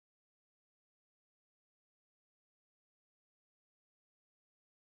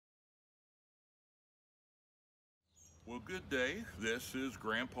Well, good day. This is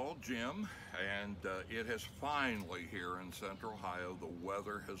Grandpa Jim, and it has finally here in Central Ohio, the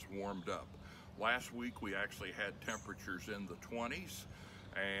weather has warmed up. Last week we actually had temperatures in the 20s,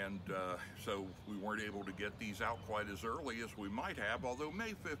 and so we weren't able to get these out quite as early as we might have, although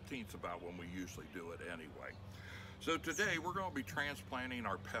May 15th is about when we usually do it anyway. So today we're going to be transplanting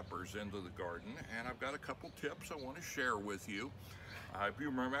our peppers into the garden, and I've got a couple tips I want to share with you. If you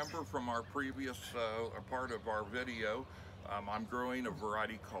remember from our previous part of our video, I'm growing a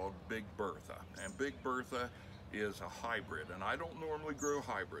variety called Big Bertha. And Big Bertha is a hybrid, and I don't normally grow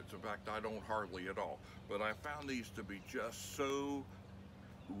hybrids. In fact, I don't hardly at all. But I found these to be just so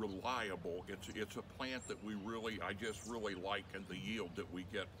reliable. It's a plant that I just really like, and the yield that we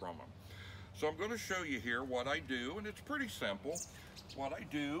get from them. So I'm going to show you here what I do, and it's pretty simple. What I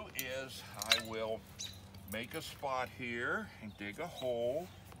do is I will make a spot here and dig a hole.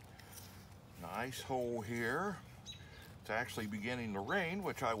 Nice hole here. It's actually beginning to rain,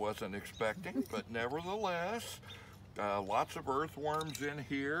 which I wasn't expecting, but nevertheless, lots of earthworms in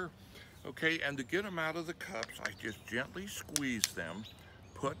here. Okay, and to get them out of the cups, I just gently squeeze them,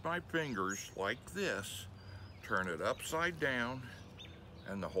 put my fingers like this, turn it upside down,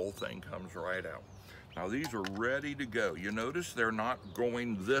 and the whole thing comes right out. Now these are ready to go. You notice they're not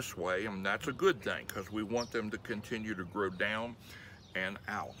going this way, and that's a good thing because we want them to continue to grow down and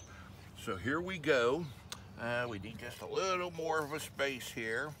out. So here we go. We need just a little more of a space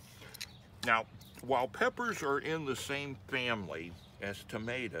here. Now, while peppers are in the same family as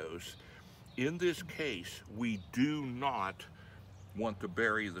tomatoes, in this case, we do not want to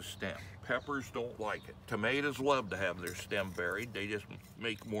bury the stem. Peppers don't like it. Tomatoes love to have their stem buried. They just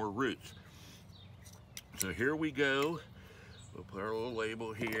make more roots. So here we go. We'll put our little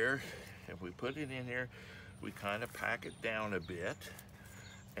label here. If we put it in here, we kind of pack it down a bit.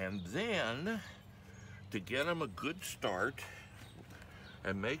 And then, to get them a good start,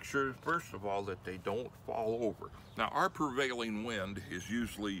 and make sure, first of all, that they don't fall over. Now, our prevailing wind is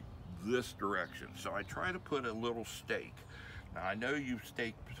usually this direction, so I try to put a little stake. Now, I know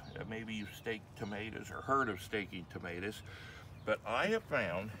maybe you've staked tomatoes or heard of staking tomatoes, but I have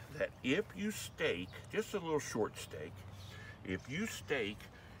found that if you stake, just a little short stake, if you stake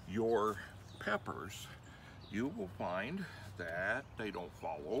your peppers, you will find that they don't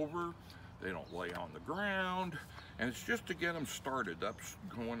fall over, they don't lay on the ground, and it's just to get them started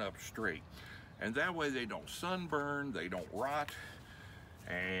going up straight. And that way they don't sunburn, they don't rot,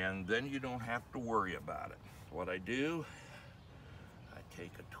 and then you don't have to worry about it. What I do, I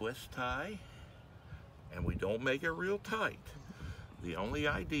take a twist tie, and we don't make it real tight. The only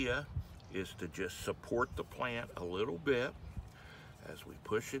idea is to just support the plant a little bit as we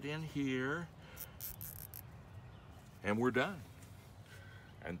push it in here, and we're done.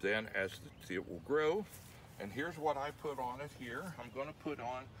 And then as it will grow, and here's what I put on it here. I'm going to put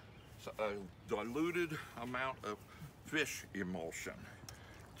on a diluted amount of fish emulsion.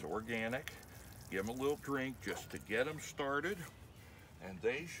 It's organic. Give them a little drink just to get them started, and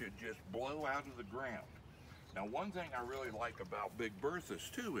they should just blow out of the ground. Now, one thing I really like about Big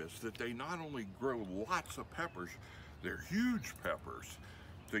Berthas too is that they not only grow lots of peppers, they're huge peppers,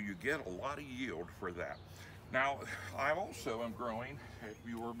 so you get a lot of yield for that. Now, I also am growing, if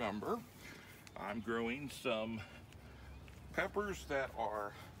you remember, I'm growing some peppers that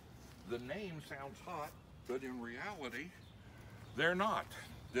are, the name sounds hot, but in reality, they're not.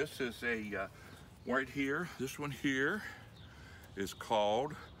 This is right here, this one here is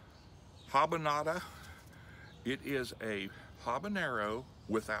called Habanada. It is a habanero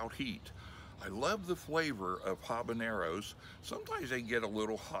without heat. I love the flavor of habaneros. Sometimes they get a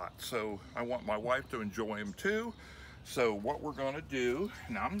little hot, so I want my wife to enjoy them too. So what we're gonna do,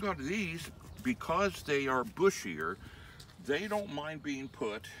 now these, because they are bushier, they don't mind being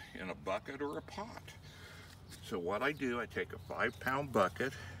put in a bucket or a pot. So what I do, I take a 5-pound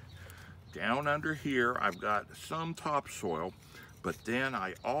bucket. Down under here, I've got some topsoil, but then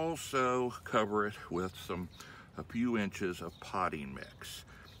I also cover it with a few inches of potting mix.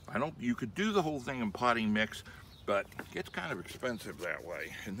 You could do the whole thing in potting mix, but it gets kind of expensive that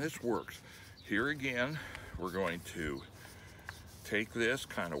way, and this works. Here again, we're going to take this,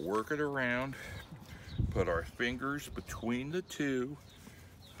 kind of work it around, put our fingers between the two,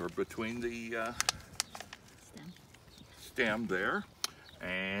 or between the stem there,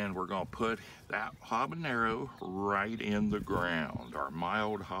 and we're going to put that habanero right in the ground, our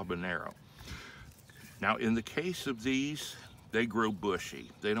mild habanero. Now, in the case of these, they grow bushy.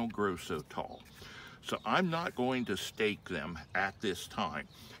 They don't grow so tall. So I'm not going to stake them at this time.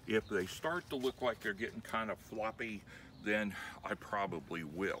 If they start to look like they're getting kind of floppy, then I probably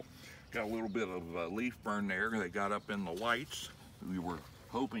will. Got a little bit of leaf burn there. They got up in the lights. We were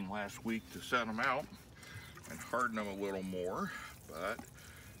hoping last week to set them out and harden them a little more, but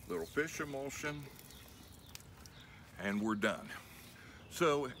little fish emulsion, and we're done.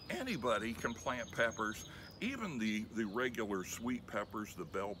 So anybody can plant peppers, even the regular sweet peppers, the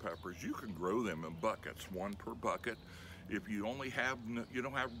bell peppers. You can grow them in buckets, one per bucket. If you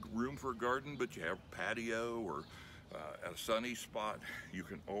don't have room for a garden, but you have patio or a sunny spot, you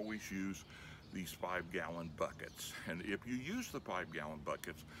can always use these 5-gallon buckets. And if you use the 5-gallon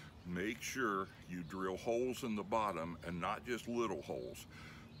buckets, make sure you drill holes in the bottom and not just little holes.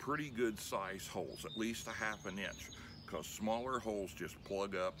 Pretty good size holes, at least a ½ inch, because smaller holes just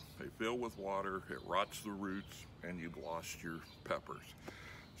plug up, they fill with water, it rots the roots, and you've lost your peppers.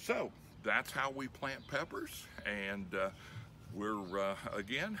 So that's how we plant peppers, and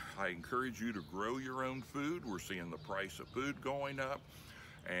again, I encourage you to grow your own food. We're seeing the price of food going up,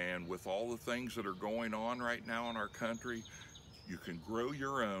 and with all the things that are going on right now in our country, you can grow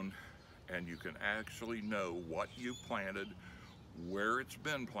your own, and you can actually know what you've planted, where it's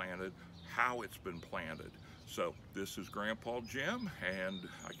been planted, how it's been planted. So this is Grandpa Jim, and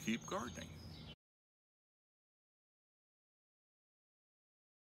I keep gardening.